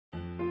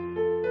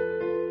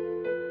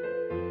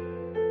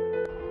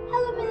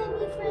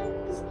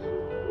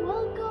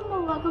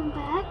welcome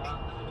back.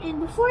 And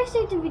before I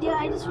start the video,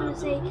 I just want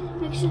to say,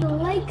 make sure to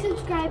like,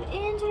 subscribe,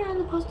 and turn on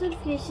the post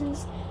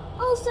notifications.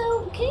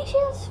 Also, can you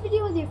share this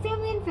video with your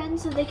family and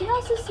friends so they can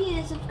also see it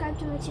and subscribe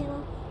to my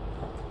channel?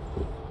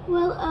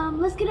 Well,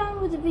 let's get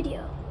on with the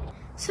video.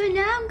 So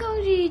now I'm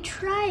going to be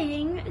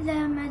trying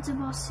the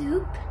Matzo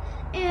soup.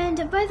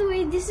 And by the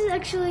way, this is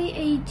actually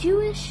a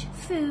Jewish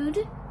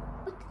food.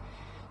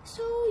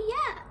 So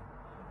yeah,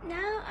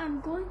 now I'm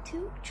going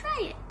to try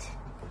it.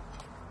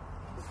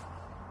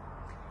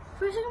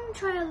 First I'm going to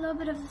try a little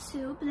bit of the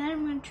soup, then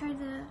I'm going to try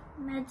the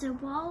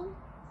matzo ball,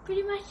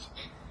 pretty much.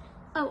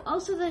 Oh,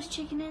 also there's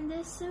chicken in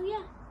this, so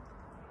yeah.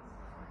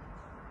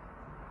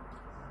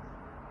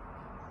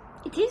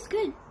 It tastes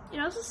good. It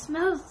also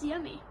smells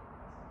yummy.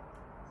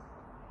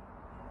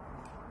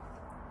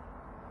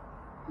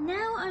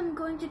 Now I'm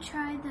going to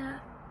try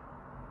the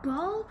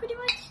ball, pretty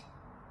much.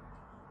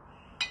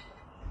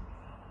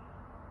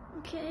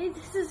 Okay,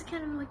 this is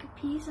kind of like a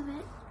piece of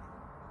it.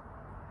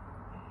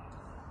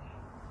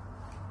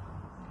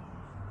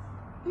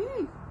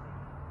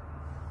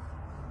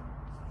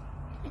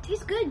 It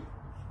tastes good.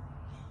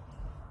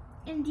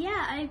 And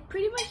yeah, I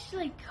pretty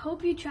much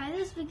hope you try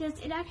this because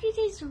it actually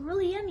tastes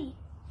really yummy.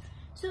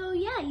 So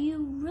yeah, you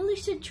really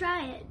should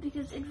try it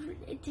because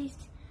it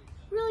tastes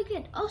really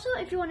good. Also,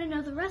 if you want to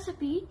know the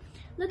recipe,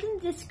 look in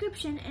the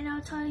description and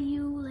I'll tell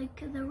you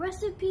the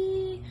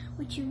recipe,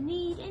 what you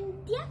need, and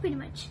yeah, pretty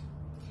much.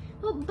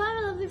 Well, bye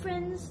my lovely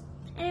friends.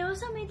 And I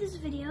also made this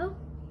video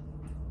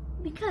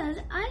because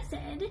I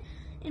said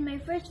in my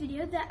first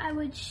video that I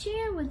would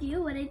share with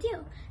you what I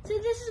do. So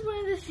this is one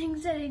of the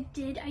things that I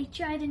did. I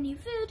tried a new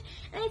food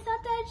and I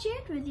thought that I'd share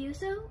it with you.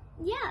 So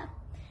yeah,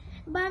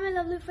 bye my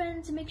lovely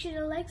friends. Make sure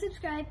to like,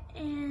 subscribe,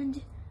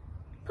 and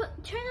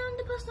turn on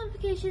the post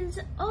notifications.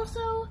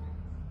 Also,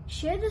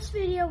 share this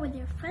video with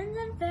your friends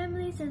and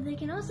family so they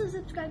can also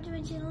subscribe to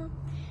my channel.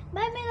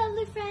 Bye my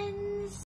lovely friends.